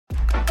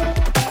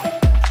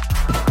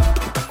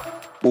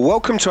Well,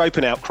 welcome to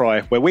Open Outcry,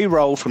 where we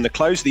roll from the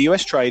close of the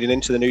US trade and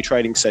into the new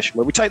trading session,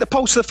 where we take the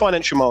pulse of the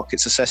financial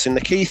markets, assessing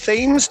the key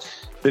themes,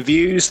 the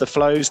views, the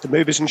flows, the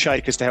movers and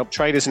shakers to help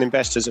traders and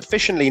investors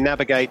efficiently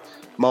navigate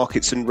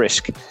markets and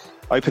risk.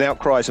 Open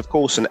Outcry is, of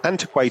course, an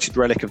antiquated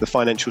relic of the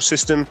financial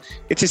system.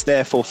 It is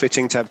therefore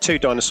fitting to have two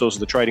dinosaurs of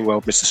the trading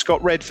world, Mr.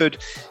 Scott Redford,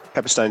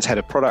 Pepperstone's head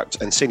of product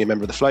and senior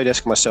member of the Flow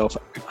Desk, and myself,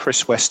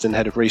 Chris Weston,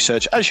 head of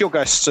research, as your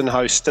guests and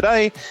hosts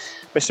today.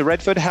 Mr.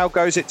 Redford, how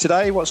goes it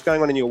today? What's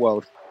going on in your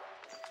world?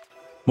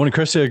 Morning,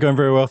 Chris. Yeah, going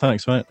very well,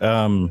 thanks, mate.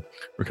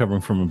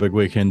 Recovering from a big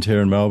weekend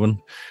here in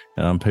Melbourne.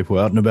 People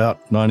out and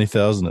about,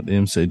 90,000 at the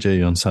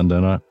MCG on Sunday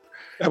night.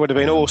 That would have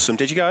been awesome.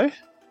 Did you go?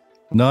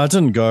 No, I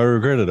didn't go. I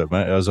regretted it,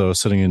 mate, as I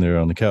was sitting in there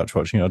on the couch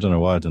watching it. I don't know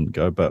why I didn't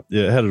go, but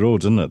yeah, it had it all,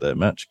 didn't it, that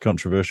match?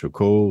 Controversial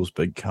calls,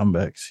 big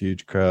comebacks,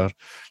 huge crowd,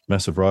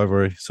 massive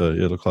rivalry. So,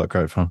 yeah, it looked like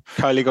great fun.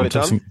 Coley got it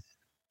done?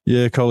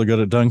 Yeah, Coley got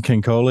it done,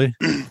 King Coley.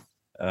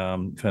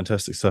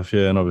 Fantastic stuff,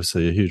 yeah, and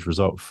obviously a huge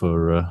result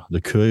for the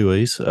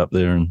Kiwis up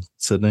there in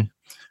Sydney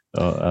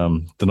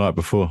the night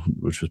before,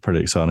 which was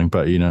pretty exciting.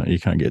 But you know, you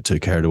can't get too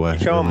carried away.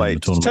 You can't,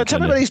 mate. Tell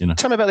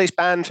me about these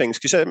band things,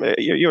 because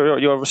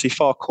you're obviously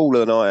far cooler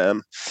than I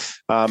am,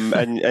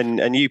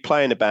 and you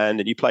play in a band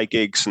and you play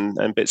gigs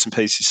and bits and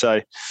pieces. So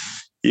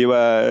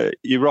you're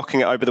rocking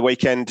it over the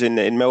weekend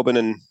in Melbourne,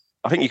 and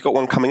I think you've got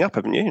one coming up,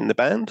 haven't you, in the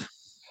band?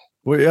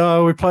 We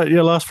played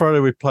last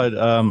Friday. We played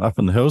up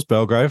in the hills,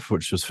 Belgrave,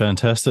 which was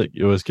fantastic.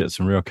 You always get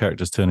some real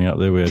characters turning up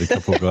there. We had a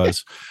couple of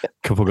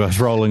guys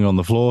rolling on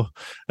the floor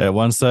at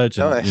one stage.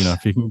 And, nice. You know,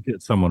 if you can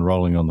get someone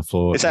rolling on the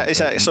floor, is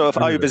that sort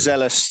of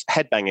overzealous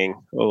headbanging,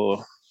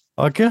 or?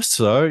 I guess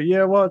so.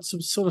 Yeah, well, it's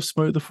sort of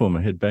smoother form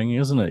of headbanging,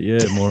 isn't it?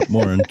 Yeah,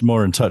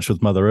 more in touch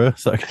with Mother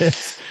Earth, I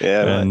guess.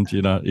 Yeah, and right.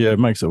 you know, yeah, it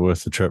makes it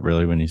worth the trip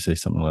really when you see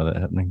something like that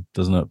happening,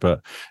 doesn't it?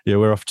 But yeah,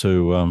 we're off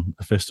to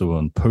a festival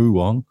in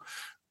Poowong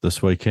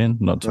this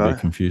weekend, not to be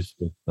confused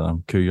with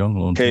Kooyong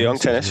lawn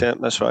tennis. Yeah,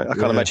 that's right. I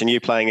can't imagine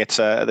you playing it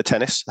at the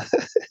tennis.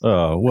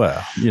 Oh,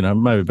 well, you know,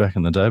 maybe back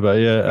in the day, but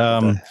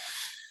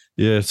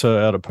yeah,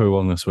 so out at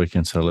Poowong this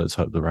weekend, so let's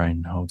hope the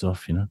rain holds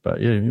off, you know. But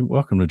yeah, you're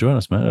welcome to join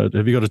us, mate.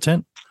 Have you got a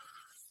tent?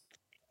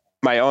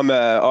 Mate, I'll be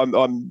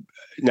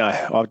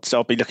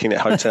looking at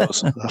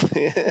hotels.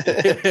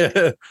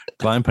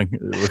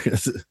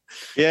 Glamping.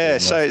 Yeah,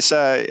 so it's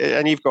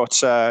and you've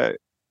got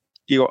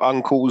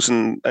uncles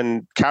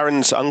and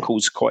Karen's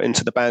uncle's quite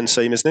into the band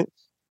scene, isn't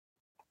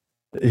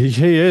it?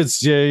 He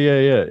is,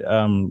 yeah.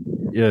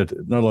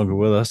 No longer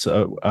with us,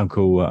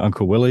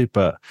 Uncle Willie,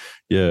 but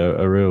yeah,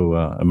 a real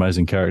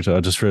amazing character. I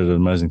just read an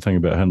amazing thing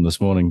about him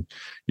this morning.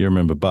 You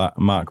remember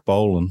Mark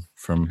Bolan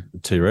from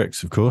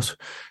T-Rex, of course.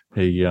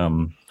 He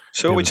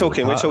So what are we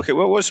talking?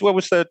 What was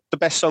the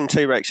best song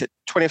T-Rex?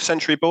 20th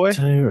Century Boy?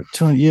 Yeah,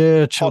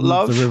 Hot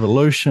Love? The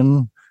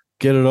Revolution.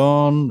 Get It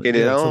On. It's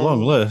a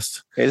long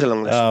list. It is a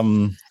long list.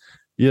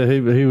 Yeah,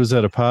 he was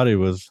at a party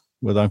with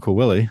Uncle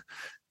Willie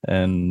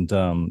and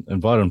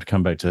invited him to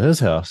come back to his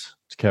house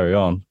to carry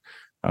on.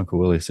 Uncle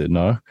Willie said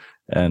no.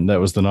 And that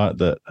was the night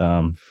that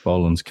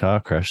Bolan's car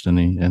crashed and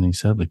he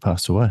sadly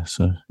passed away.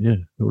 So, yeah,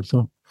 who would have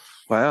thought?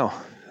 Wow.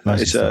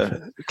 It's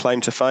a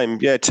claim to fame.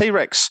 Yeah,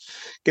 T-Rex,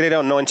 Get It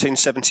On,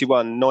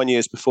 1971, 9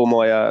 years before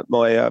my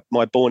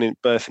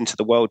birth into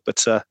the world,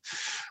 but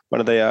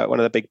one of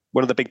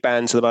the big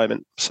bands at the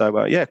moment.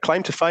 So yeah,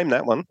 claim to fame,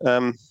 that one.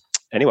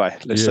 Anyway,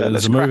 let's crack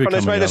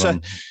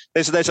on.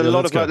 There's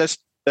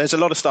a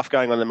lot of stuff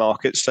going on in the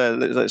market. So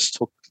let's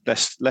talk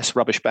less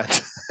rubbish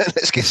band.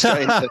 Let's get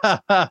straight into it.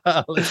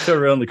 Let's go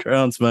around the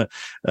grounds, mate.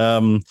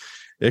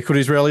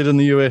 Equities rallied in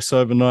the US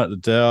overnight. The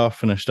Dow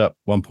finished up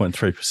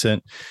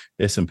 1.3%,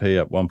 S&P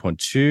up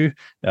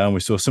 1.2%. We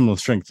saw similar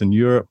strength in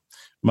Europe.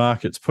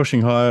 Markets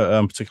pushing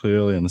higher, particularly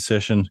early in the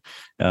session.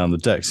 The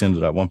DAX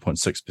ended up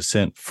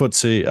 1.6%.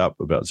 FTSE up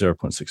about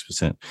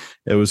 0.6%.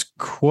 It was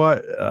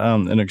quite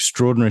an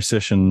extraordinary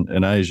session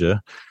in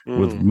Asia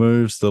with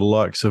moves the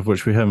likes of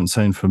which we haven't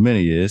seen for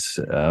many years,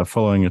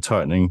 following a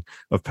tightening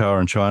of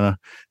power in China.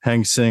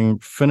 Hang Seng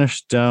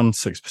finished down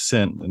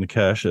 6% in the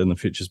cash, and the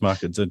futures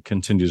market did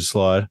continue to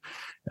slide.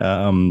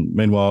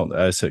 Meanwhile, the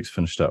ASX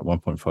finished up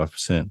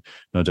 1.5%.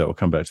 No doubt we'll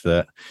come back to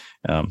that.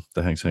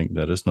 The Hang Seng,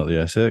 that is, not the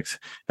ASX.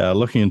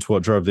 Looking into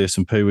what drove the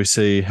S&P, we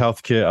see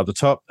healthcare up the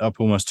top, up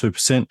almost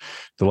 2%.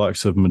 The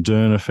likes of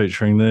Moderna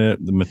featuring there.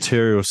 The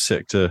materials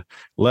sector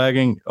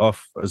lagging,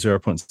 off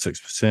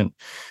 0.6%.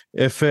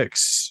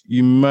 FX,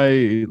 you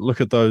may look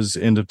at those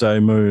end-of-day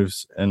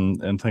moves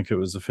and think it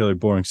was a fairly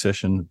boring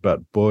session,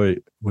 but boy,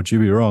 would you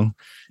be wrong.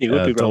 You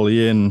would be dollar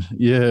yen,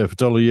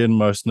 dollar yen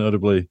most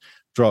notably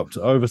dropped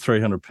over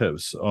 300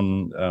 pips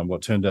on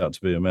what turned out to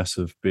be a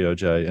massive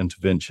BOJ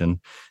intervention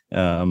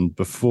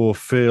before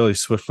fairly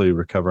swiftly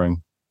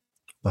recovering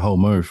the whole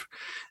move.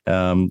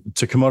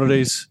 To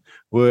commodities,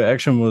 where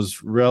action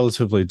was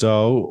relatively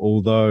dull,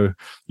 although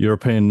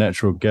European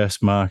natural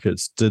gas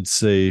markets did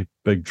see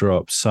big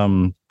drops,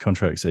 some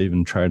contracts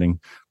even trading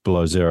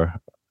below zero.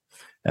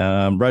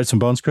 Rates and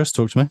bonds, Chris,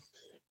 talk to me.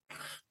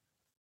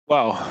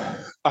 Well,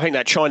 I think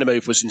that China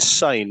move was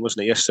insane,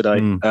 wasn't it, yesterday?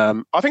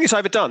 I think it's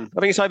overdone.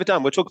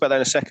 We'll talk about that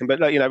in a second. But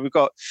we've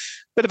got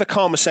a bit of a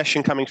calmer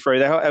session coming through.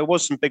 There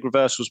was some big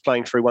reversals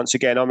playing through once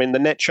again. I mean, the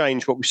net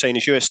change, what we've seen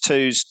is US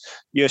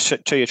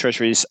 2-year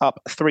Treasuries up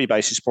 3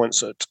 basis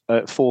points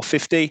at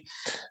 450.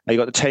 You've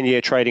got the 10-year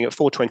trading at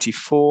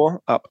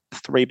 424, up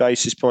 3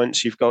 basis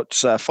points. You've got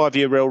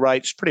 5-year real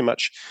rates pretty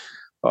much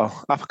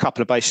up a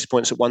couple of basis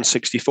points at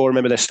 164.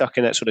 Remember, they're stuck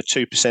in that sort of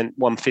 2%,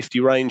 150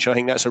 range. I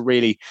think that's a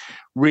really,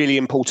 really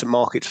important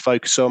market to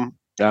focus on.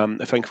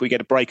 I think if we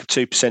get a break of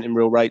 2% in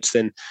real rates,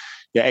 then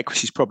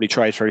equities probably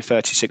trade through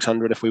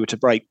 3,600. If we were to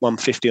break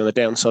 150 on the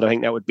downside, I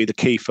think that would be the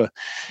key for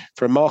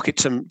a market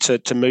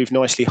to move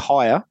nicely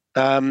higher.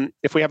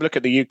 If we have a look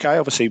at the UK,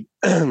 obviously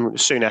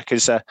Sunak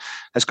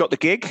has got the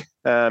gig,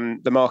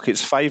 the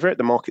market's favourite,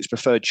 the market's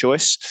preferred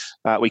choice.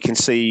 We can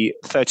see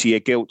 30-year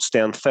gilts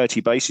down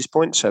 30 basis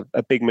points,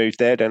 a big move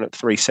there, down at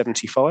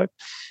 375.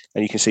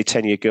 And you can see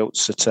 10-year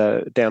gilts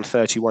at down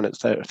 31 at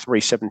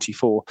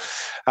 374.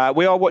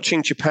 We are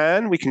watching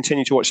Japan. We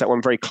continue to watch that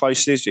one very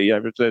closely.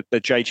 The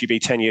JGB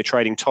 10-year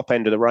trading top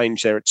end of the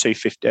range there at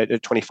 250,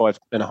 at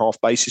 25.5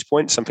 basis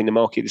points, something the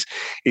market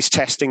is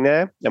testing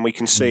there. And we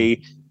can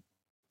see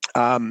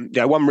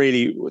one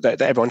really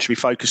that everyone should be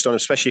focused on,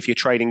 especially if you're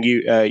trading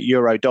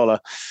euro dollar,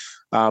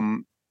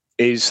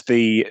 is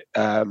the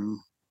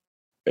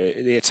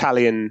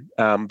Italian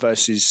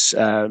versus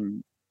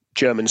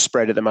German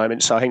spread at the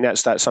moment. So I think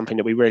that's something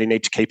that we really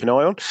need to keep an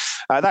eye on.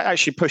 That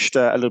actually pushed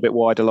a little bit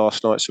wider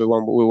last night, so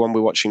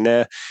we're watching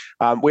there.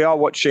 We are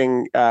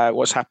watching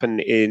what's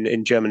happened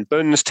in German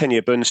bunds,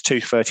 10-year bunds,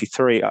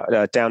 233,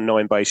 down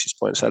 9 basis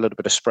points. So a little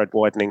bit of spread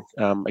widening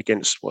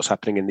against what's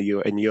happening in the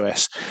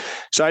US.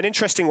 So an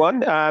interesting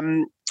one.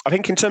 I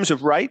think in terms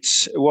of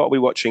rates, what are we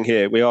watching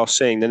here? We are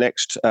seeing the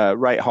next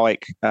rate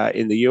hike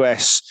in the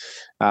US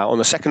on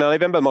the 2nd of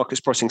November.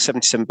 Market's pricing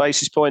 77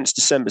 basis points,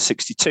 December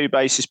 62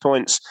 basis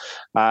points.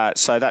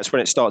 So that's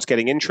when it starts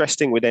getting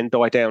interesting. We then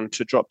drop down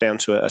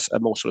to a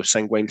more sort of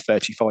sanguine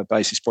 35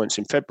 basis points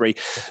in February.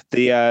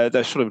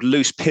 The sort of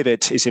loose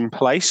pivot is in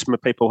place.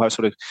 People are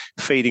sort of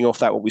feeding off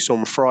that what we saw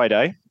on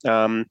Friday.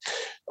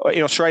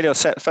 In Australia,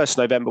 1st of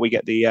November, we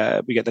get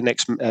the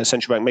next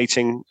central bank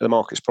meeting. The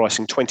market's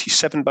pricing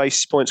 27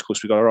 basis points. Of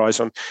course, we've got our eyes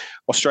on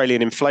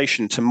Australian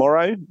inflation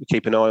tomorrow. We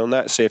keep an eye on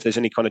that, see if there's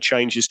any kind of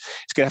changes.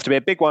 It's going to have to be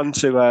a big one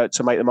to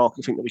make the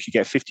market think that we could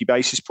get 50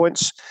 basis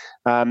points.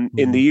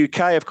 In the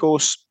UK, of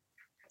course,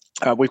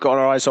 we've got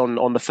our eyes on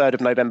the 3rd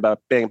of November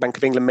being Bank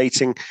of England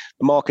meeting.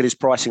 The market is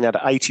pricing at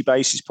 80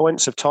 basis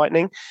points of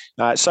tightening.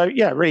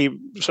 Really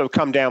sort of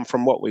come down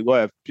from what we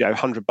were,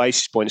 100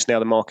 basis points. Now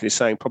the market is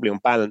saying probably on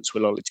balance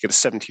we're likely to get a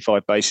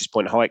 75 basis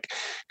point hike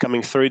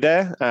coming through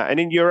there. And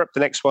in Europe, the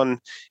next one,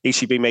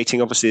 ECB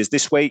meeting obviously is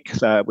this week.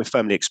 We're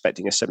firmly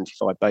expecting a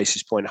 75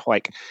 basis point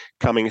hike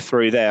coming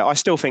through there. I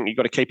still think you've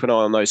got to keep an eye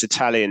on those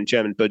Italian,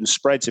 German bund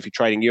spreads. If you're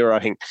trading euro, I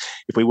think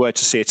if we were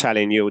to see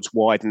Italian yields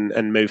widen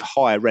and move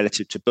higher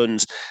relative to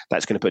bunds,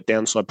 that's going to put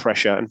downside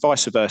pressure, and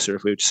vice versa.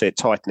 If we were to see it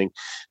tightening,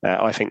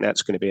 I think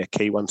that's going to be a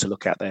key one to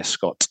look at there,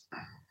 Scott.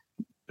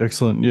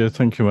 Excellent. Yeah,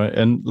 thank you, mate.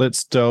 And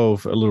let's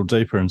delve a little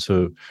deeper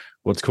into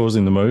what's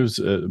causing the moves,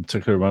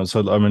 particularly around.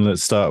 So, I mean,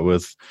 let's start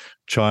with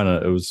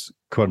China. It was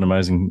quite an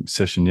amazing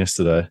session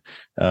yesterday.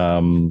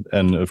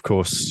 And of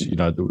course,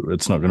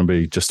 it's not going to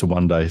be just a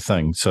one-day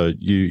thing. So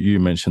you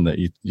mentioned that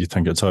you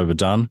think it's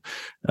overdone.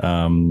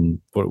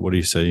 What do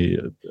you see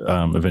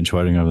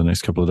eventuating over the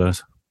next couple of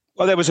days?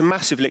 Well, there was a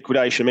massive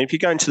liquidation. I mean, if you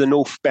go into the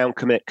northbound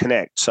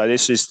connect, so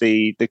this is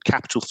the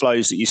capital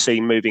flows that you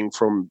see moving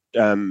from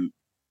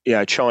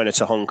China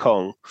to Hong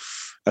Kong.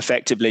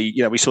 Effectively,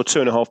 we saw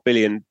 $2.5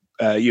 billion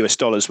US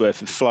dollars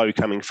worth of flow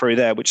coming through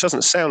there, which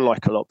doesn't sound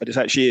like a lot, but it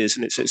actually is,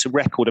 and it's a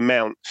record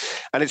amount.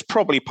 And it's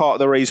probably part of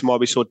the reason why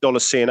we saw dollar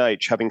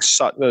CNH having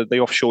the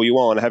offshore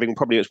yuan having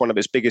probably one of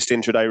its biggest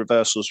intraday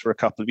reversals for a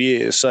couple of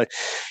years. So,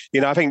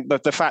 I think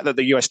that the fact that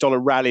the US dollar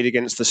rallied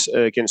against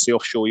the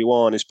offshore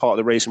yuan is part of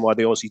the reason why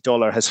the Aussie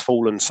dollar has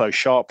fallen so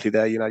sharply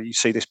there. You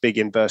see this big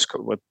inverse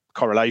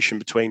correlation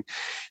between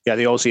the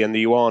Aussie and the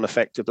yuan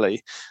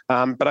effectively.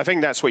 But I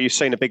think that's what you've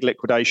seen, a big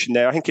liquidation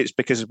there. I think it's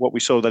because of what we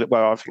saw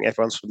I think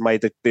everyone's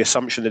made the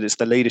assumption that it's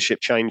the leadership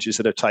changes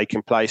that have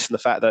taken place, and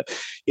the fact that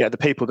the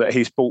people that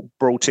he's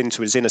brought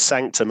into his inner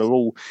sanctum are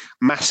all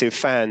massive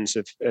fans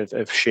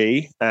of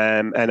Xi,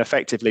 and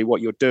effectively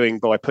what you're doing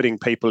by putting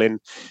people in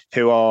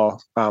who are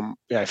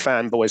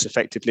fanboys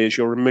effectively is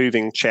you're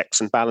removing checks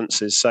and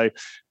balances. So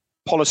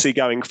policy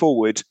going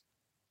forward,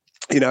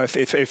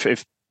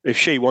 if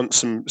Xi wants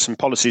some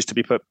policies to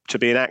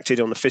be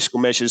enacted on the fiscal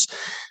measures,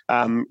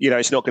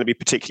 it's not going to be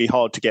particularly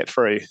hard to get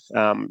through.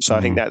 So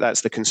I think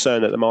that's the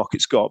concern that the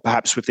market's got.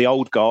 Perhaps with the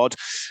old guard,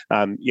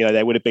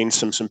 there would have been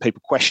some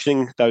people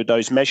questioning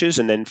those measures,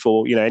 and then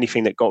for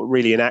anything that got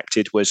really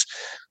enacted was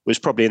was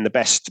probably in the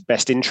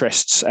best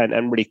interests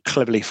and really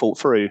cleverly thought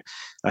through.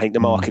 I think the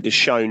market has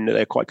shown that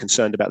they're quite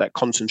concerned about that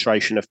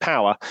concentration of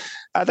power.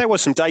 There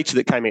was some data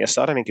that came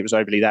yesterday. I don't think it was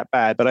overly that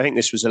bad, but I think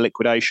this was a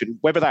liquidation.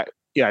 Whether that,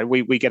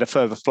 we get a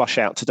further flush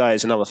out today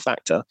is another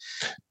factor.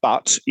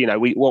 But,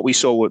 what we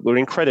saw were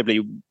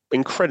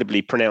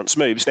incredibly pronounced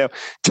moves. Now,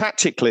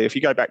 tactically, if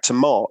you go back to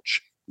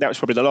March, that was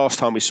probably the last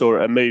time we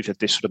saw a move of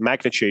this sort of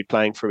magnitude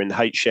playing through in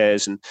the H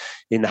shares and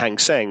in the Hang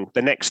Seng.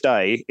 The next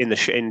day in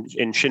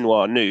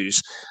Xinhua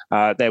news,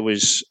 there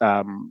was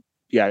a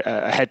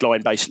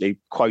headline basically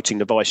quoting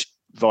the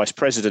vice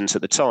president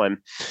at the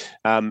time,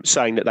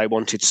 saying that they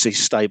wanted to see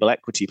stable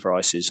equity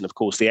prices. And of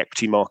course, the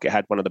equity market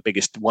had one of the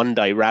biggest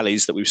one-day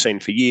rallies that we've seen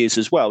for years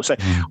as well. So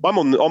I'm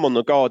on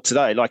the guard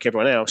today, like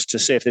everyone else, to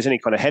see if there's any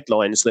kind of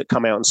headlines that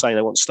come out and say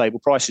they want stable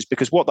prices,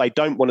 because what they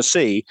don't want to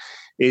see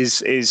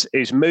is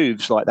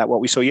moves like that, what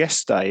we saw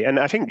yesterday. And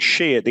I think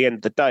Xi at the end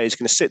of the day is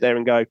going to sit there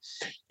and go,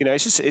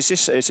 is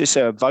this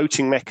a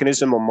voting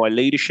mechanism on my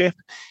leadership?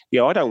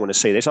 I don't want to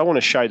see this. I want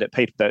to show that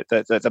people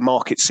that the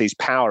market sees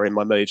power in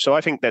my move. So I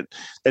think that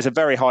there's a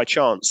very high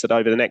chance that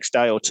over the next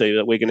day or two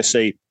that we're going to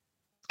see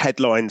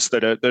headlines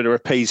that are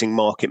appeasing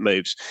market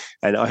moves,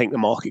 and I think the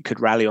market could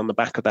rally on the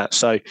back of that.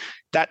 So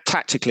that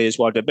tactically is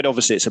why, but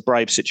obviously it's a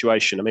brave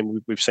situation. I mean,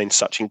 we've seen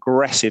such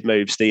aggressive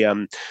moves.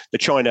 The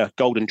China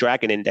Golden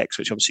Dragon Index,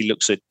 which obviously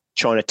looks at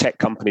China tech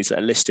companies that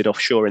are listed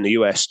offshore in the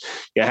US,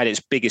 had its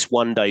biggest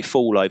one-day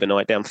fall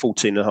overnight, down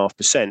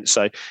 14.5%.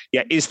 So,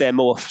 is there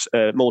more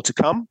to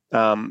come?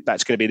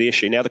 That's going to be the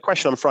issue. Now, the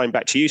question I'm throwing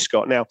back to you,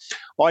 Scott. Now,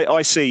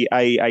 I see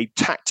a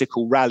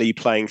tactical rally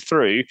playing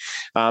through.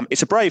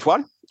 It's a brave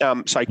one.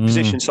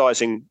 Position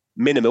sizing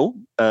minimal,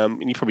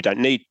 and you probably don't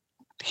need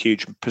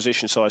huge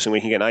position sizing.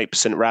 We can get an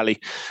 8% rally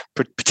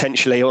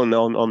potentially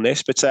on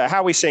this. But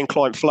how are we seeing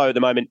client flow at the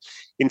moment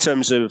in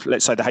terms of,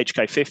 let's say, the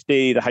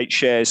HK50, the H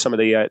shares, some of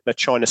the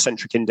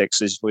China-centric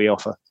indexes we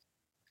offer?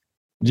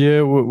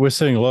 Yeah, we're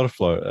seeing a lot of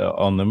flow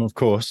on them. Of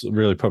course,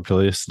 really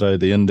popular yesterday,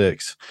 the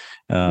index,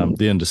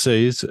 the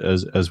indices,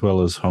 as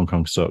well as Hong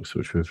Kong stocks,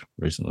 which we've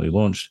recently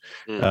launched.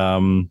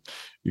 I'm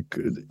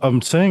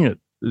seeing it,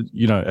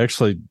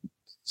 actually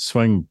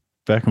swing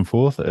back and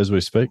forth as we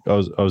speak. I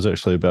was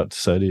actually about to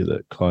say to you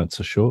that clients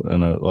are short,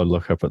 and I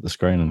look up at the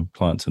screen and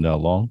clients are now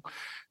long.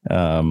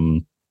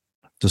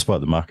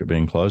 Despite the market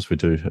being closed, we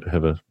do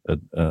have an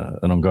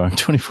ongoing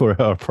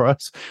 24-hour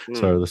price.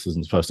 So I know this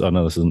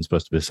isn't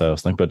supposed to be a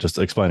sales thing, but just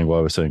explaining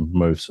why we're seeing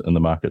moves in the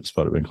market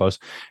despite it being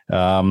closed.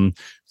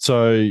 It's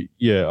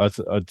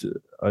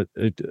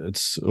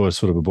always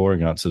sort of a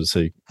boring answer to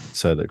say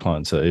that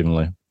clients are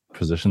evenly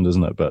positioned,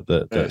 isn't it? But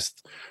that's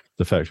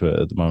the fact of it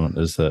at the moment,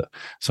 is that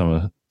some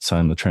are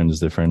saying the trend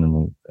is their friend,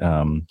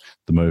 and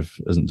the move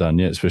isn't done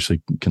yet,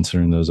 especially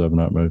considering those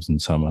overnight moves,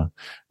 and some are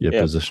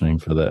positioning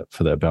for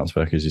that bounce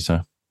back, as you say.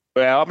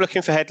 Well, I'm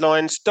looking for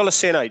headlines. Dollar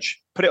CNH,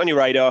 put it on your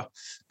radar,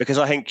 because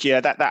I think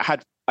that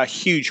had a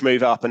huge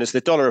move up, and as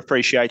the dollar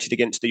appreciated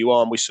against the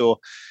yuan, we saw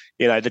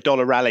the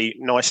dollar rally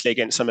nicely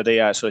against some of the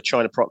sort of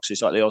China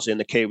proxies like the Aussie and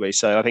the Kiwi.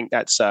 So I think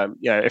that's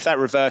if that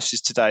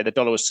reverses today, the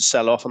dollar was to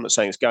sell off. I'm not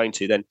saying it's going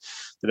to. Then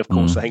of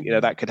course I think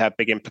that could have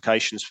big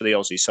implications for the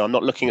Aussie. So I'm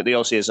not looking at the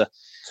Aussie as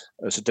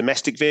a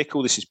domestic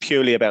vehicle. This is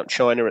purely about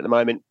China at the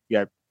moment.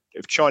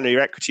 If China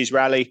your equities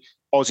rally,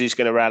 Aussie's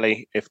going to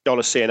rally. If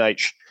dollar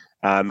CNH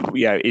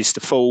is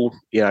to fall,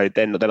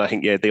 then I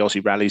think the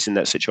Aussie rallies in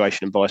that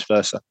situation and vice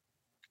versa.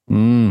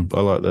 I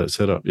like that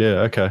setup. Yeah,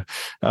 okay.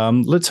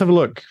 Let's have a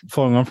look,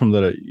 following on from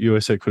that, at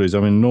US equities.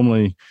 I mean,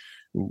 normally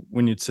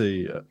when you'd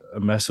see a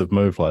massive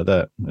move like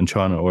that in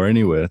China or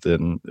anywhere,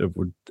 then it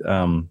would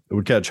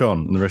catch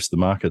on in the rest of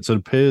the markets. It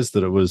appears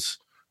that it was,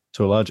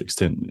 to a large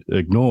extent,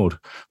 ignored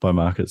by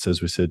markets.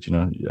 As we said,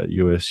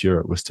 US,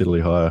 Europe were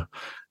steadily higher.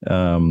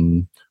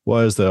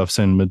 Why is that? I've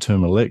seen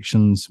midterm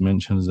elections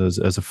mentioned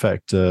as a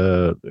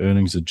factor.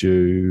 Earnings are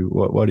due.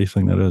 Why do you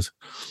think that is?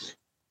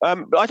 I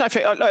don't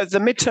think the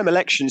midterm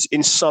elections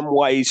in some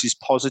ways is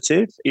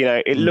positive.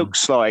 It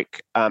looks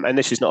like, and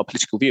this is not a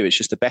political view, it's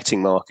just the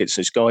betting markets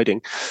is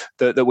guiding,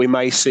 that we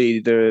may see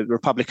the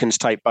Republicans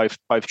take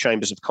both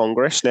chambers of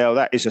Congress. Now,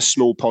 that is a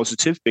small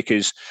positive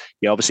because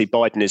obviously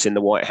Biden is in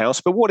the White House.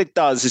 But what it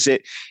does is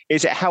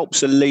it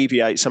helps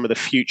alleviate some of the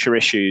future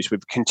issues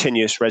with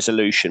continuous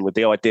resolution, with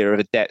the idea of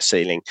a debt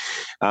ceiling.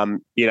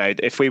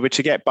 If we were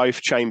to get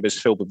both chambers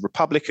filled with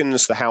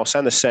Republicans, the House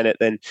and the Senate,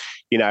 then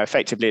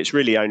effectively it's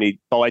really only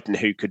Biden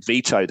who could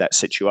veto that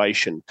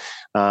situation.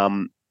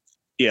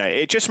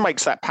 It just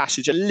makes that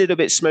passage a little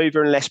bit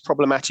smoother and less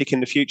problematic in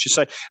the future.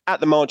 So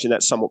at the margin,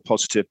 that's somewhat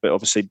positive, but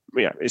obviously,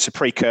 it's a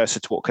precursor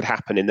to what could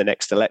happen in the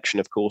next election,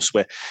 of course,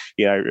 where,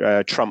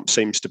 Trump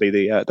seems to be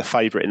the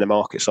favourite in the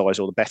market size,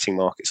 or the betting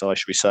market size,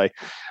 should we say.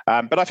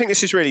 But I think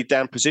this is really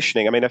down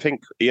positioning. I mean, I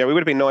think, it would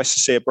have been nice to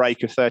see a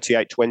break of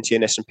 38.20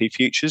 in S&P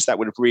futures. That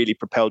would have really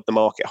propelled the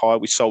market higher.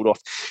 We sold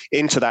off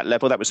into that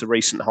level. That was the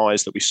recent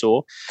highs that we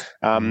saw.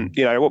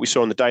 What we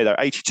saw on the day, though,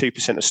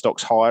 82% of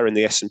stocks higher in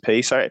the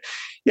S&P. So,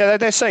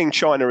 there's they're saying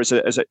China as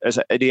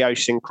an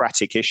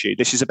idiosyncratic issue.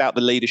 This is about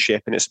the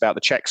leadership, and it's about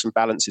the checks and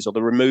balances, or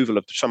the removal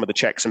of some of the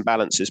checks and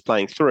balances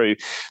playing through.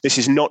 This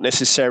is not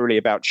necessarily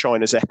about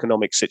China's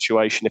economic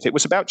situation. If it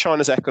was about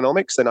China's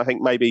economics, then I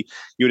think maybe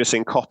you would have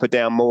seen copper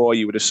down more.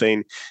 You would have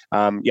seen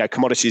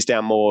commodities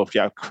down more,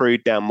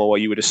 crude down more.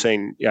 You would have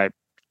seen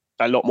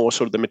a lot more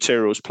sort of the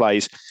materials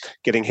plays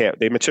getting hit.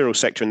 The materials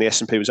sector in the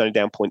S&P was only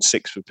down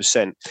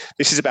 0.6%.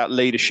 This is about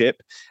leadership.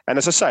 And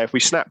as I say, if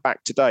we snap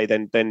back today,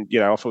 then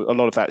a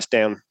lot of that's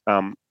down.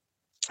 A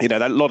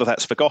lot of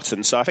that's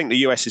forgotten. So I think the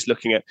US is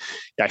looking at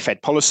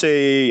Fed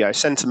policy,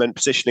 sentiment,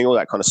 positioning, all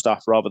that kind of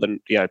stuff, rather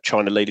than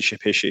China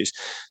leadership issues.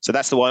 So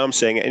that's the way I'm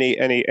seeing it.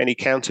 Any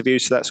counter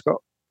views to that,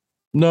 Scott?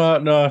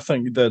 No, I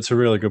think that's a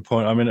really good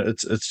point. I mean,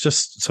 it's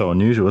just so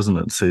unusual, isn't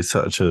it, to see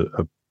such a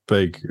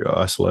big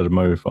isolated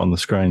move on the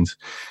screens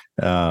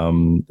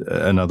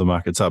and other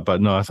markets up.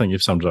 But no, I think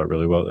you've summed it up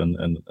really well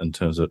in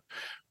terms of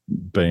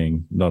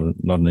being not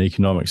an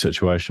economic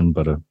situation,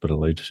 but a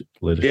leadership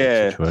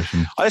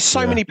situation. There's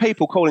so many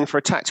people calling for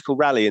a tactical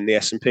rally in the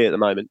S&P at the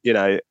moment.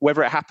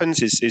 Whether it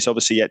happens is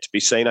obviously yet to be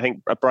seen. I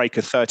think a break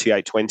of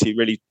 38.20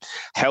 really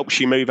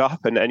helps you move up,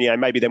 and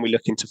maybe then we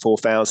look into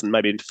 4,000,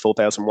 maybe into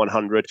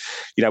 4,100.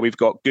 We've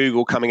got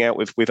Google coming out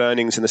with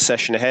earnings in the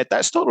session ahead.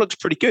 That stock looks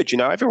pretty good.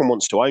 Everyone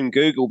wants to own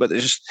Google, but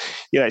there's just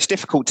it's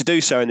difficult to do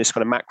so in this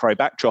kind of macro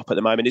backdrop at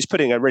the moment. It's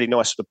putting a really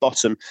nice sort of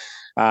bottom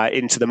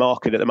into the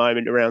market at the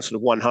moment around sort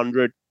of 100.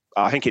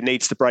 I think it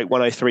needs to break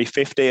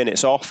 103.50 and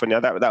it's off, and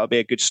that would be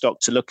a good stock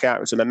to look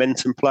at as a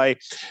momentum play.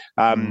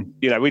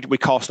 We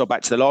cast off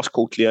back to the last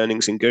quarterly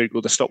earnings in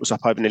Google. The stock was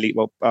up over nearly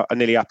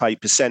up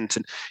 8%.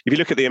 And if you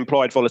look at the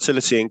implied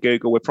volatility in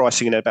Google, we're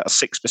pricing in about a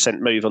 6%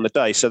 move on the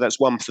day. So that's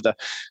one for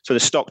the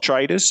stock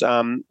traders.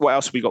 What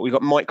else have we got? We've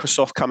got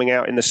Microsoft coming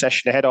out in the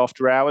session ahead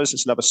after hours.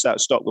 It's another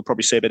stock we'll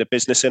probably see a bit of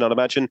business in, I'd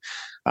imagine.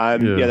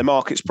 The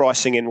market's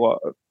pricing in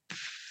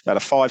about a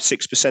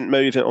 5-6%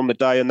 move on the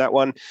day on that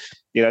one.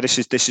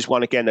 This is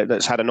one again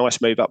that's had a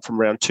nice move up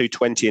from around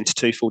 220 into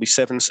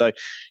 247. So,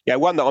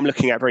 one that I'm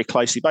looking at very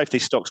closely. Both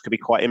these stocks could be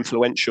quite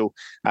influential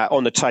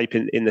on the tape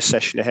in the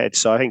session ahead.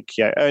 So I think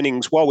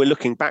earnings. While we're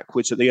looking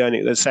backwards at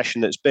the session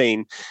that's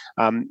been,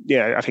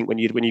 I think when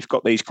you've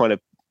got these kind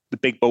of the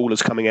big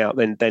ballers coming out,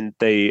 then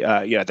the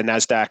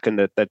Nasdaq and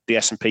the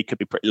S&P could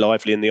be pretty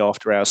lively in the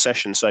after hour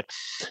session. So,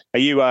 are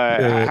you?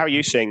 How are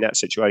you seeing that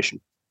situation?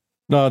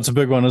 No, it's a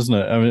big one, isn't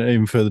it? I mean,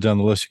 even further down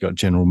the list, you've got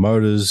General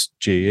Motors,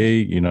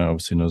 GE,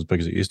 obviously not as big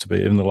as it used to be.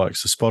 Even the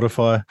likes of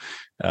Spotify,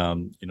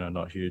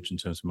 not huge in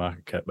terms of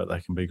market cap, but they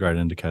can be great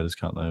indicators,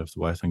 can't they, of the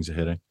way things are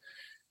heading.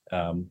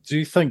 Do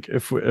you think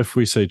if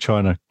we see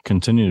China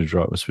continue to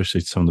drop,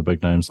 especially some of the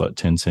big names like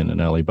Tencent and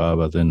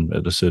Alibaba, then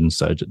at a certain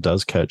stage it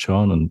does catch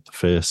on and the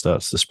fear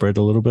starts to spread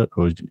a little bit,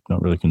 or are you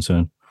not really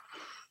concerned?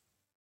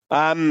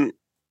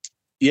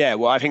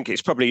 I think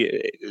it's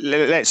probably,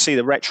 let's see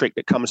the rhetoric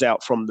that comes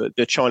out from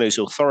the Chinese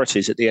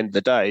authorities at the end of the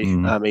day.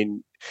 I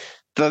mean,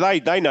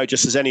 they know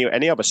just as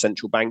any other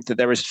central bank that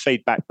there is a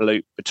feedback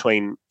loop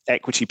between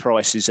equity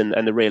prices and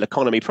the real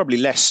economy, probably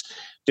less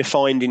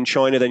defined in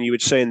China than you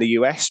would see in the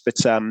US. But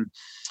the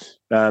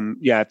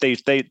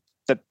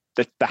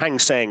Hang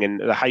Seng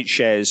and the H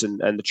shares and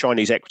the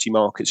Chinese equity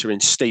markets are in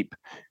steep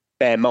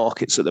bear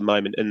markets at the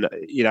moment. And,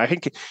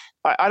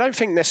 I don't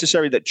think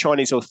necessarily that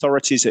Chinese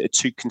authorities are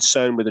too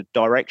concerned with the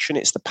direction.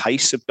 It's the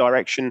pace of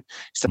direction.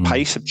 It's the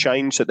pace of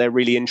change that they're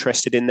really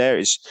interested in there.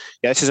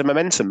 This is a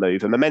momentum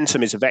move. And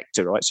momentum is a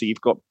vector, right? So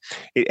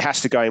it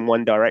has to go in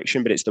one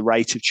direction, but it's the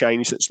rate of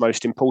change that's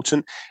most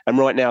important. And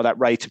right now that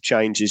rate of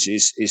change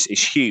is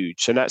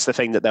huge. And that's the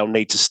thing that they'll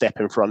need to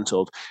step in front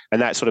of.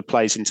 And that sort of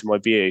plays into my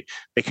view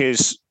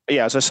because,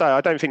 as I say,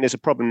 I don't think there's a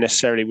problem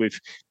necessarily with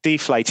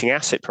deflating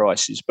asset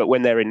prices, but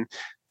when they're in,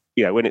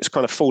 when it's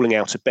kind of falling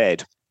out of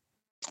bed,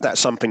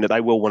 that's something that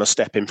they will want to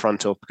step in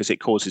front of because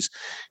it causes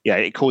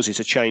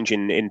a change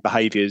in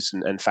behaviours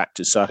and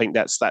factors. So I think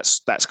that's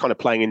kind of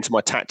playing into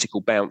my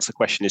tactical bounce. The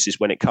question is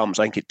when it comes.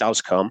 I think it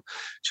does come.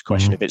 It's a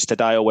question if it's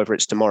today or whether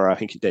it's tomorrow. I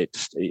think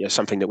it's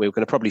something that we're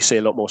going to probably see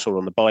a lot more sort of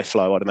on the buy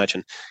flow, I'd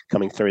imagine,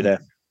 coming through there.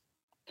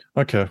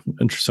 Okay,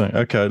 interesting.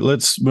 Okay,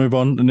 let's move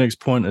on. The next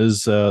point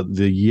is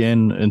the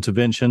yen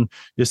intervention.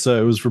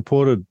 Yesterday it was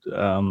reported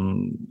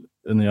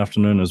in the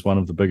afternoon as one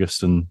of the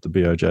biggest in the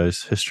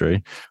BOJ's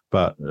history,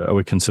 but are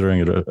we considering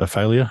it a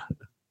failure?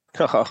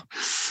 Well,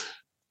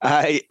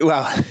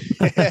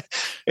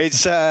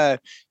 it's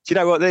you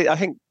know what I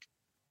think.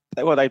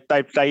 Well,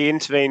 they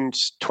intervened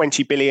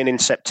 20 billion in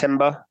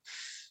September.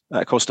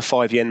 That caused a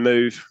 5 yen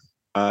move.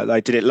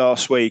 They did it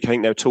last week. I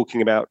think they were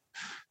talking about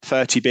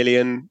 30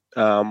 billion.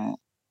 In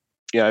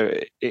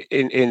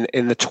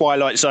the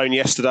twilight zone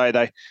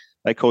yesterday,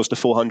 they caused a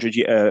 4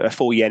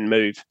 yen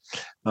move.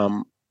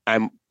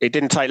 And it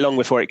didn't take long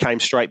before it came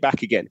straight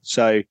back again.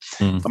 So,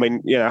 I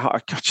mean,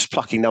 just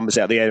plucking numbers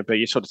out of the air, but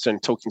you're sort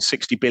of talking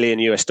 $60 billion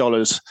US,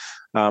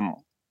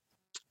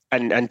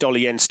 and dollar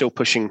yen still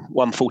pushing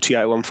 148,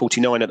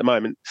 149 at the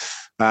moment.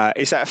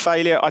 Is that a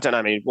failure? I don't know.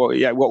 I mean,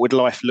 what would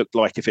life look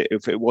like if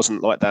it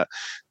wasn't like that?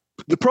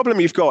 the problem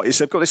you've got is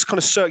they've got this kind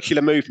of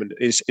circular movement.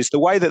 Is the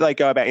way that they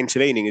go about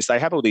intervening is they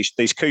have all these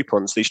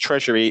coupons, these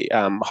treasury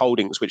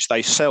holdings, which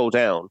they sell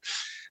down.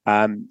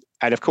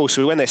 And of course,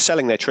 when they're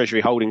selling their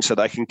treasury holdings so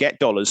they can get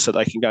dollars, so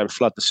they can go and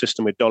flood the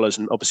system with dollars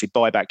and obviously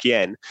buy back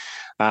yen,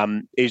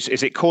 is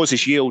it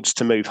causes yields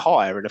to move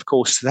higher. And of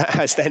course, that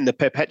has then the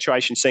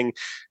perpetuation thing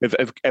of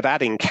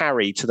adding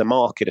carry to the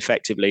market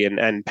effectively.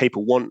 And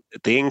people want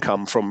the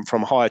income from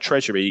higher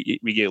treasury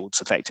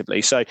yields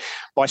effectively. So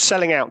by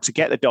selling out to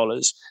get the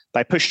dollars,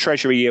 they push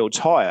treasury yields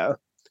higher,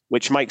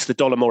 which makes the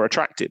dollar more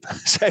attractive.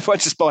 So everyone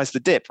just buys the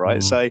dip,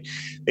 right? So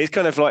it's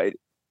kind of like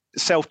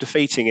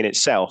self-defeating in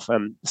itself.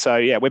 So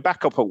yeah, we're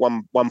back up at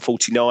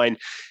 149.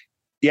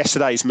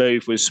 Yesterday's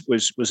move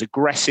was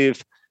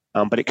aggressive,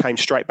 but it came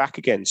straight back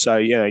again.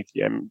 So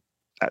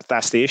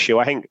that's the issue.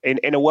 I think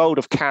in a world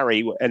of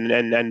carry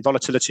and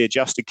volatility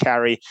adjusted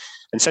carry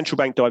and central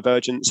bank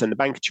divergence and the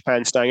Bank of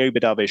Japan staying uber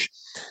dovish,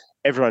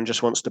 everyone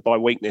just wants to buy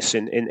weakness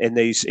in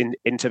these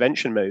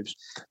intervention moves.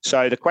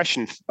 So the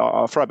question,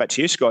 I'll throw it back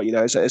to you, Scott,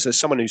 as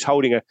someone who's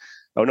holding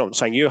not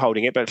saying you're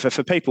holding it, but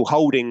for people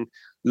holding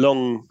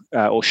long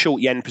or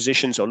short yen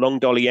positions or long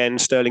dollar yen,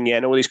 sterling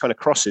yen, all these kind of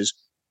crosses,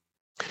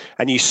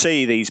 and you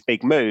see these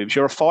big moves,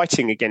 you're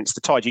fighting against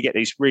the tide. You get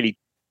these really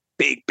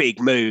big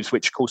moves,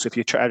 which of course, if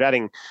you're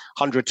adding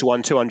 100 to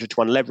 1, 200 to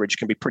 1 leverage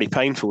can be pretty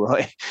painful,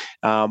 right?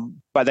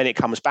 But then it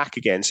comes back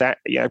again. So,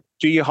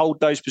 do you hold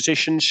those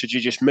positions? Should you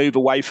just move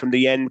away from the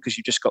yen because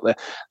you've just got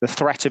the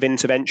threat of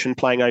intervention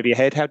playing over your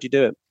head? How do you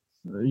do it?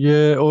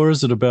 Yeah, or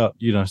is it about,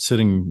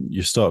 setting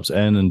your stops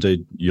and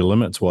indeed your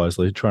limits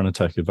wisely, trying to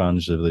take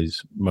advantage of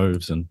these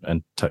moves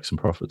and take some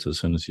profits as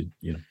soon as you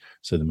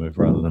see the move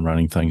rather than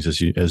running things as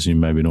you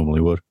maybe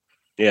normally would?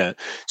 Yeah.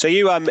 So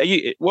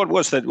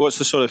what's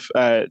the sort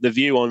of the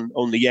view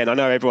on the yen? I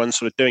know everyone's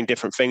sort of doing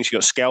different things. You've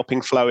got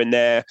scalping flow in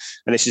there,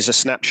 and this is a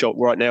snapshot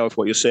right now of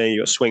what you're seeing.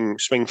 You've got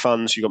swing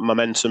funds, you've got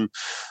momentum,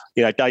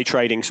 day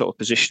trading sort of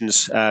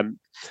positions.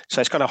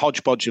 So it's kind of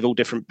hodgepodge of all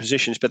different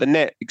positions, but the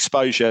net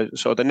exposure,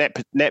 sort of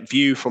the net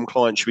view from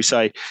clients, should we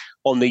say,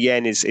 on the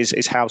yen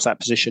is how's that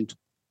positioned?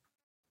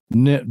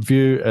 Net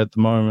view at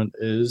the moment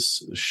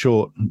is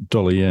short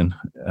dollar yen.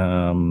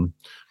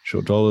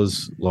 Short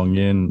dollars, long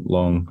yen,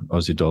 long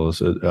Aussie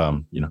dollars,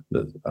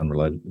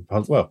 unrelated.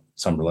 Well,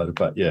 some related,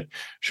 but yeah,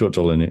 short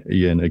dollar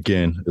yen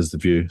again is the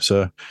view.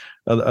 So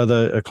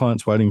are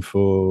clients waiting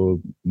for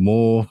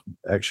more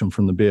action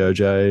from the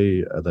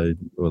BOJ? Are they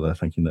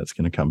thinking that's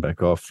going to come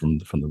back off from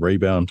the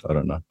rebound? I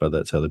don't know, but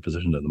that's how they're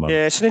positioned at the moment.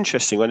 Yeah, it's an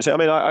interesting one. I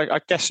mean, I'm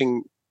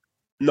guessing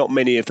not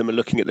many of them are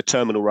looking at the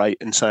terminal rate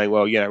and saying,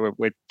 well,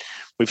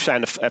 we've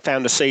found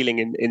a ceiling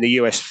in the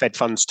US Fed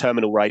funds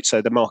terminal rate.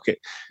 So the market,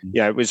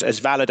 has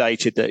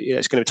validated that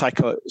it's going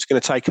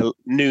to take a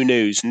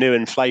new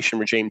inflation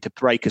regime to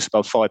break us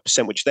above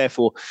 5%, which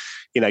therefore,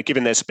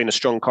 given there's been a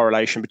strong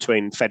correlation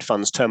between Fed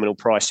funds terminal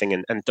pricing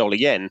and dollar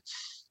yen,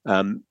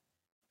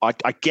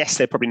 I guess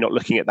they're probably not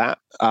looking at that,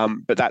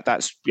 but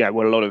that's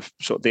what a lot of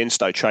sort of the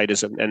insto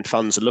traders and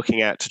funds are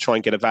looking at to try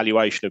and get a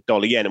valuation of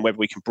dollar yen and whether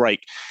we can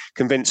break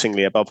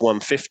convincingly above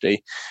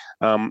 150.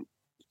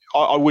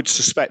 I would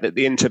suspect that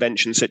the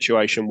intervention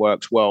situation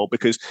works well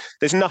because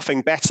there's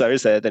nothing better,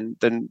 is there,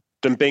 than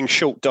being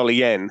short dollar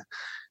yen,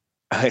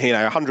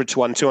 100 to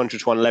 1, 200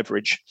 to 1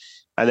 leverage,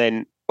 and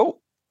then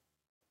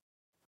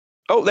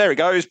oh, there it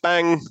goes,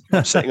 bang,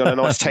 sitting on a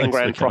nice 10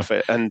 grand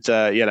profit. And,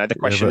 the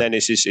question then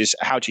is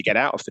how do you get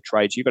out of the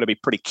trade? You've got to be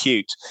pretty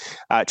cute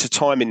to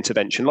time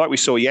intervention. Like we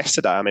saw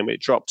yesterday, I mean,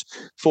 it dropped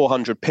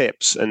 400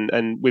 pips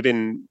and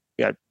within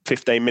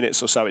 15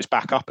 minutes or so, it's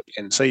back up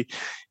again. So,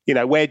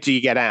 where do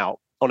you get out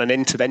on an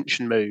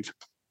intervention move?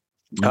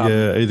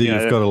 Either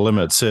you've got a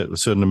limit set a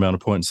certain amount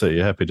of points that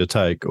you're happy to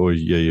take, or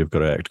you've got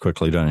to act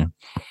quickly, don't you?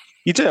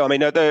 You do. I mean,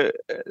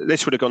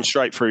 this would have gone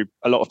straight through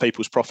a lot of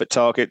people's profit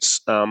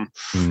targets.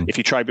 If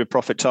you trade with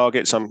profit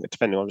targets,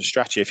 depending on the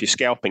strategy, if you're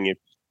scalping, you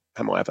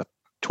might have a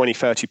 20,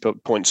 30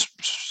 points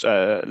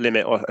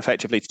limit or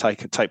effectively to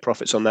take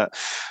profits on that.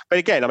 But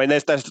again, I mean,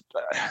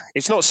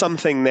 it's not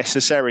something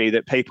necessary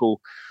that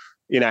people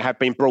have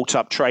been brought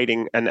up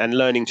trading and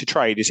learning to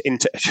trade is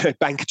into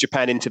Bank of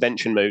Japan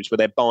intervention moves where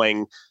they're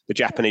buying the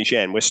Japanese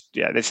yen. This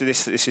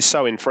is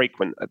so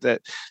infrequent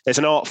that there's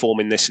an art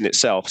form in this in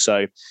itself.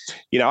 So,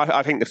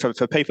 I think that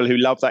for people who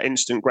love that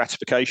instant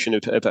gratification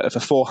of a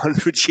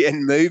 400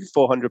 yen move,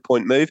 400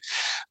 point move,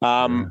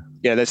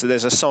 there's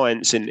a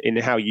science in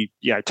how you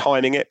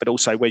timing it, but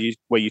also where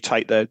you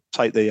take the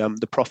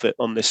profit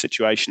on this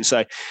situation.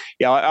 So,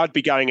 I'd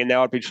be going in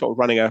now. I'd be sort of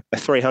running a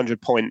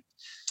 300 point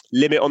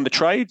limit on the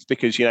trades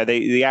because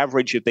the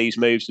average of these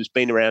moves has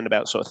been around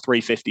about sort of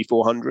 350,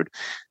 400,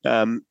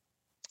 and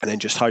then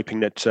just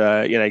hoping that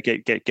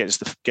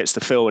gets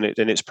the fill and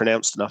it's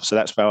pronounced enough. So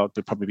that's how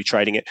I'd probably be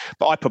trading it.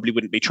 But I probably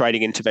wouldn't be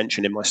trading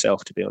intervention in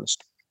myself, to be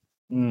honest.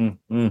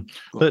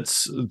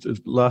 Let's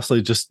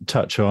lastly just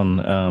touch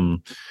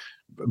on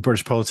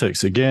British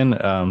politics again,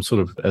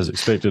 sort of as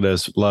expected,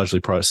 as largely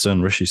priced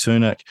in. Rishi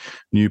Sunak,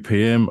 new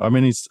PM. I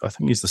mean, I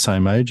think he's the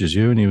same age as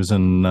you, and he was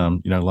in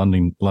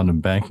London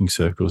banking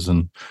circles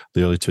in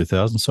the early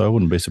 2000s. So I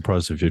wouldn't be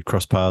surprised if you'd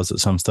cross paths at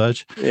some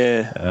stage.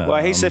 Yeah.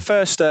 Well, he's the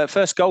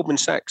first Goldman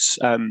Sachs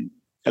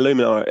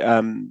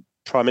alumni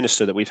prime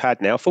minister that we've had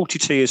now.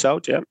 42 years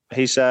old. Yeah,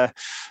 he's.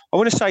 I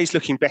want to say he's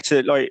looking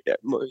better,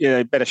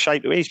 better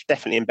shape. He's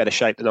definitely in better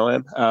shape than I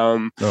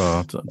am.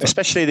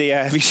 Especially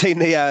have you seen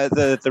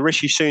the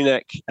Rishi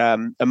Sunak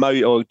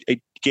emoji or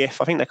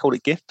GIF? I think they call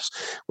it GIFs,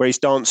 where he's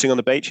dancing on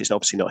the beach. It's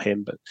obviously not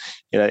him, but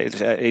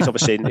he's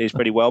obviously he's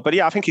pretty well. But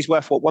yeah, I think he's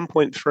worth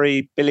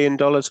 $1.3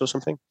 billion or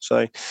something.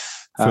 So.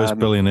 First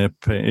billionaire.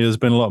 There's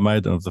been a lot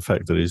made of the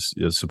fact that he's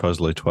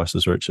supposedly twice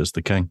as rich as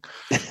the king.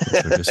 I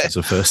guess it's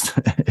a first.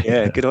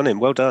 Yeah, good on him.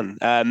 Well done.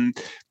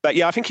 But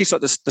yeah, I think he's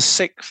like the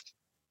sixth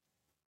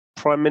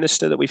prime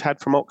minister that we've had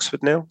from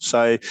Oxford now.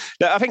 So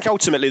I think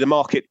ultimately the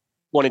market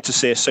wanted to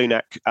see a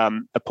Sunak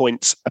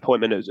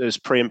appointment as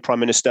prime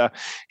minister.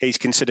 He's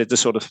considered the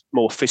sort of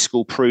more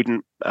fiscal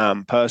prudent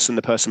person,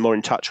 the person more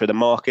in touch with the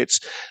markets.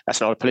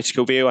 That's not a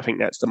political view. I think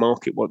that's the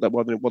market what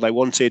they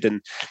wanted.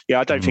 And yeah,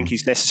 I don't think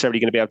he's necessarily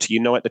going to be able to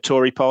unite the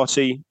Tory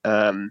party.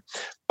 But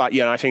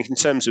I think in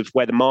terms of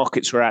where the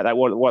markets were at,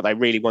 what they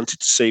really wanted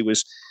to see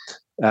was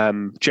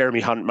Jeremy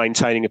Hunt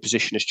maintaining a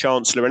position as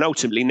Chancellor, and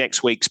ultimately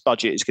next week's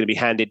budget is going to be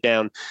handed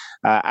down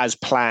as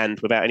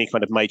planned without any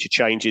kind of major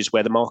changes,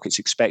 where the market's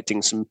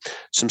expecting some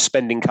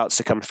spending cuts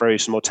to come through,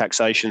 some more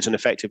taxations, and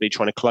effectively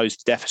trying to close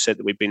the deficit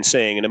that we've been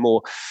seeing, and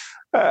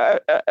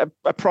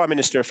a Prime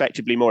Minister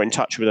effectively more in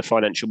touch with the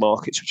financial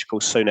markets, which of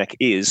course Sunak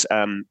is.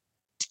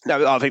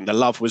 No, I think the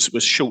love was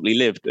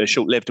short-lived,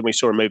 and we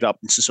saw a move up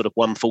into sort of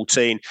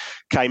 114,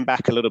 came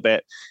back a little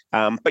bit.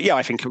 But yeah,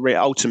 I think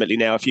ultimately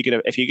now, if you're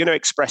going to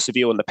express a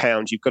view on the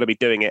pound, you've got to be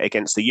doing it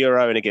against the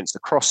euro and against the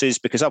crosses,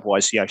 because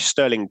otherwise,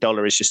 sterling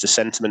dollar is just a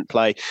sentiment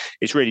play.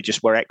 It's really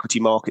just where equity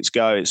markets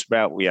go. It's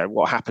about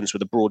what happens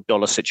with the broad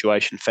dollar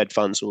situation, Fed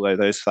funds, all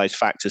those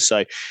factors.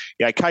 So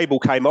cable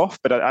came off,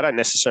 but I don't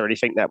necessarily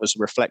think that was a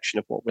reflection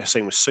of what we're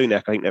seeing with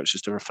Sunak. I think that was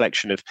just a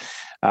reflection of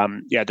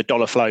the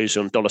dollar flows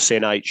on dollar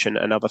CNH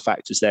and other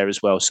factors there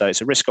as well. So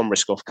it's a risk on,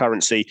 risk off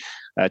currency,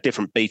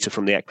 different beta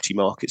from the equity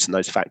markets and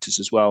those factors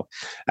as well.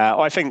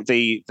 I think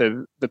the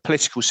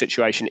political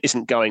situation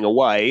isn't going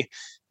away,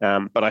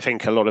 but I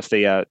think a lot of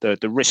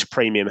the risk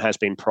premium has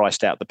been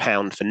priced out the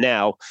pound for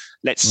now.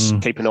 Let's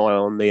keep an eye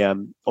on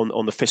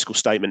the fiscal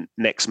statement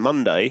next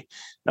Monday,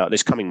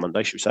 this coming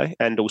Monday, should we say,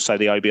 and also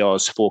the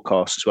OBR's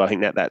forecast as well. I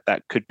think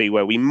that could be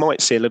where we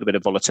might see a little bit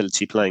of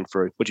volatility playing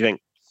through. What do you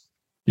think?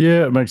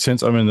 Yeah, it makes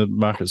sense. I mean, the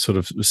market's sort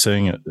of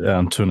seeing it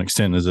to an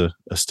extent as a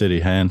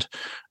steady hand,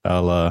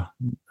 a la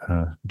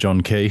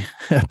John Key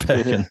back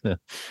in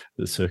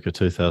the circa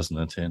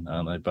 2010,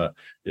 aren't they? But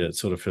yeah, it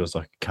sort of feels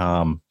like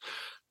calm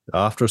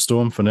after a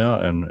storm for now,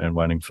 and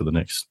waiting for the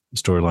next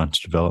storyline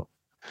to develop.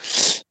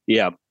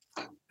 Yeah.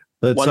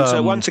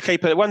 One to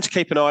keep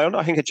an eye on.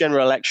 I think a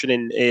general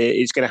election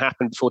is going to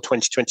happen before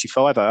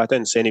 2025. I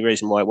don't see any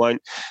reason why it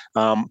won't.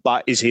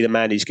 But is he the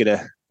man? Is he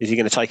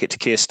going to take it to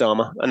Keir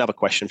Starmer? Another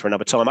question for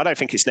another time. I don't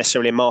think it's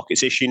necessarily a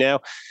markets issue now.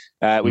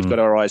 We've got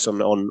our eyes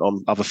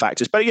on other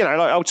factors. But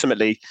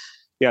ultimately,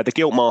 the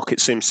gilt market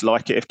seems to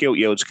like it. If gilt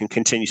yields can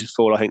continue to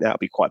fall, I think that would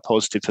be quite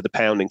positive for the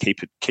pound and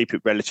keep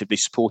it relatively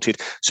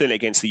supported, certainly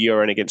against the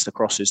euro and against the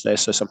crosses there.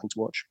 So something to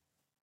watch.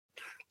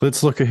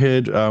 Let's look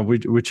ahead.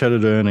 We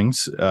chatted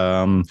earnings,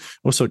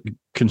 also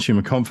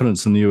consumer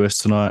confidence in the US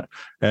tonight,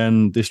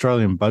 and the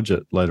Australian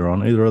budget later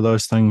on. Either of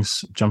those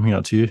things jumping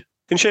out to you?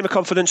 Consumer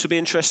confidence will be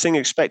interesting,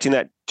 expecting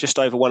that just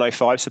over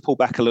 105, so pull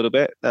back a little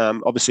bit.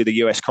 Obviously, the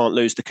US can't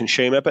lose the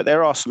consumer, but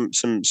there are some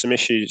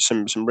issues,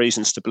 some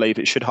reasons to believe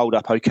it should hold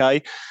up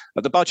okay.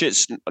 But the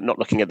budget's not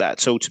looking at that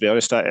at all, to be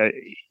honest.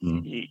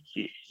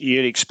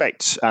 You'd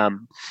expect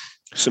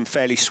some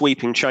fairly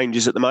sweeping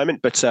changes at the moment,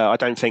 but I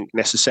don't think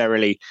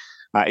necessarily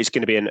it's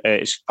going to be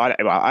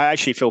I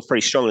actually feel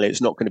pretty strongly it's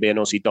not going to be an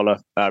Aussie dollar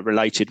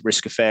related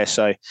risk affair.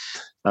 So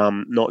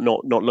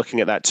not looking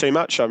at that too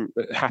much. I'm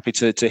happy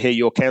to hear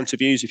your counter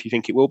views if you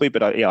think it will be.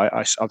 But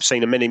I've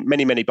seen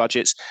many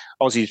budgets.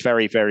 Aussie's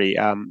very, very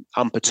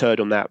unperturbed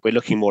on that. We're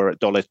looking more at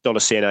dollar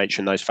CNH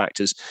and those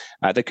factors.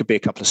 There could be a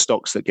couple of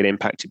stocks that get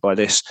impacted by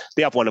this.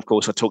 The other one, of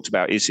course, I talked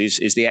about is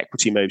the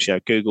equity moves.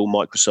 Google,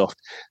 Microsoft.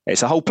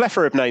 It's a whole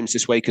plethora of names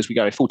this week as we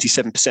go.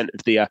 47%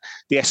 of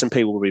the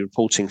S&P will be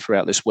reporting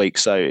throughout this week.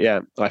 So yeah,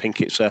 I think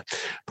it's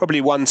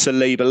probably one to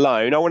leave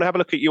alone. I want to have a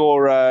look at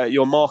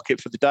your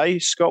market for the day,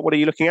 Scott. What are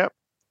you looking at?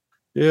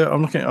 Yeah,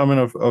 I'm looking. I mean,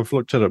 I've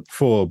looked at it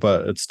before,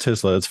 but it's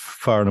Tesla. It's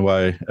far and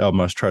away our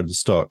most traded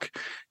stock.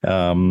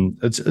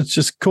 It's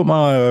just caught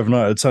my eye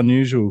overnight. It's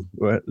unusual.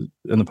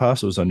 In the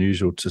past, it was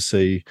unusual to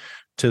see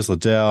Tesla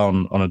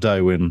down on a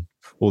day when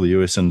all the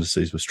US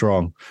indices were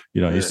strong.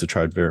 It used to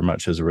trade very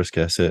much as a risk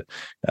asset.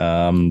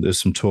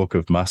 There's some talk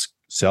of Musk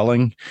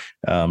selling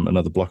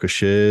another block of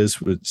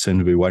shares. We seem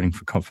to be waiting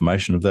for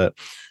confirmation of that.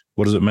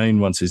 What does it mean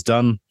once he's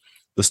done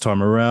this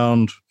time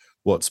around?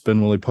 what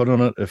spin will he put on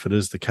it. If it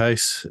is the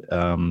case,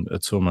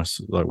 it's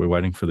almost like we're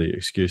waiting for the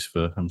excuse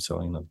for him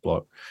selling another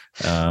block.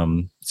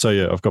 So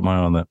yeah, I've got my eye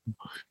on that.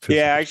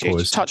 Yeah,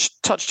 actually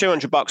touched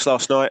 $200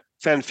 last night.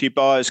 Found a few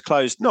buyers,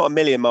 closed not a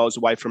million miles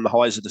away from the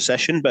highs of the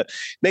session, but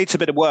needs a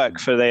bit of work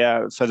for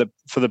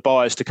the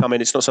buyers to come in.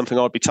 It's not something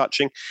I'd be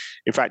touching.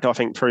 In fact, I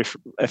think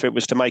if it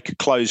was to make a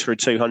close for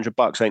 $200,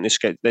 I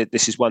think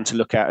this is one to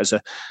look at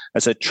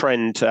as a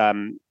trend,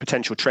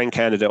 potential trend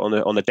candidate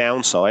on the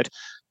downside.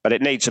 But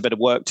it needs a bit of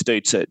work to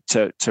do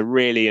to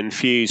really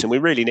infuse, and we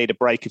really need a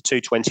break of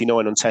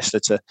 229 on Tesla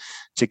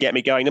to get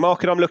me going. The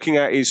market I'm looking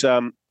at is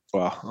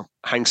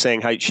Hang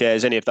Seng, H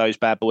shares, any of those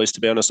bad boys.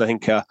 To be honest, I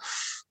think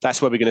that's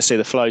where we're going to see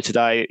the flow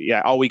today. Yeah,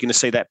 are we going to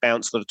see that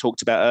bounce that I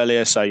talked about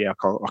earlier? So yeah,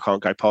 I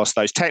can't go past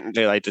those.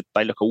 Technically,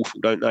 they look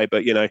awful, don't they?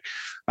 But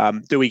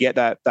do we get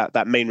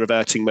that mean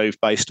reverting move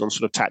based on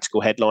sort of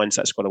tactical headlines?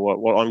 That's what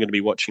I'm going to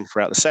be watching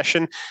throughout the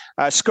session.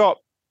 Scott,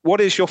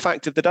 what is your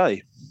fact of the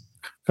day?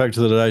 Fact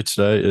of the day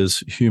today is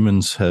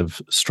humans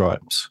have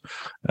stripes.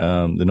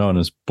 They're known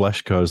as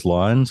Blaschko's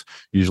lines,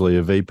 usually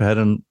a V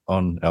pattern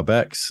on our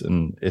backs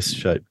and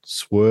S-shaped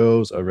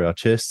swirls over our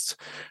chests.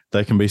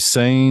 They can be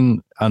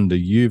seen under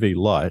UV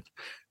light.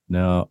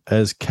 Now,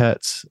 as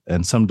cats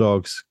and some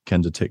dogs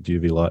can detect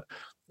UV light,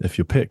 if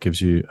your pet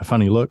gives you a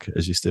funny look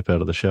as you step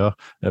out of the shower,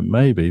 it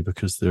may be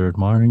because they're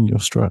admiring your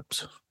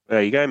stripes.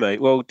 There you go,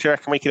 mate. Well, do you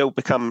reckon we could all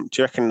become,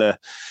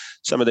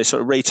 some of the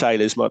sort of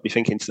retailers might be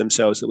thinking to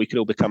themselves that we could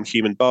all become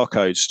human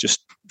barcodes,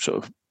 just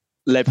sort of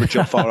leverage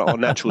off our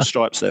natural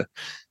stripes there?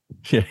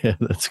 Yeah,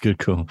 that's a good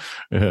call.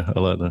 Yeah, I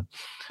like that.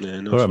 Yeah,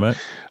 nice. All right, mate.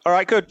 All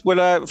right, good.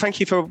 Well, thank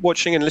you for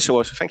watching and listening.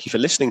 Well, thank you for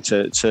listening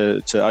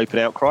to Open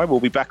Outcry. We'll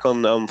be back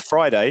on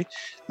Friday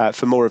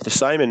for more of the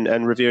same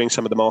and reviewing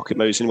some of the market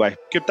moves anyway.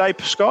 Good day,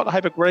 Scott. I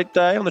have a great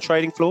day on the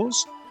trading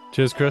floors.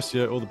 Cheers, Chris.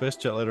 Yeah, all the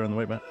best. Chat later in the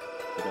week, mate.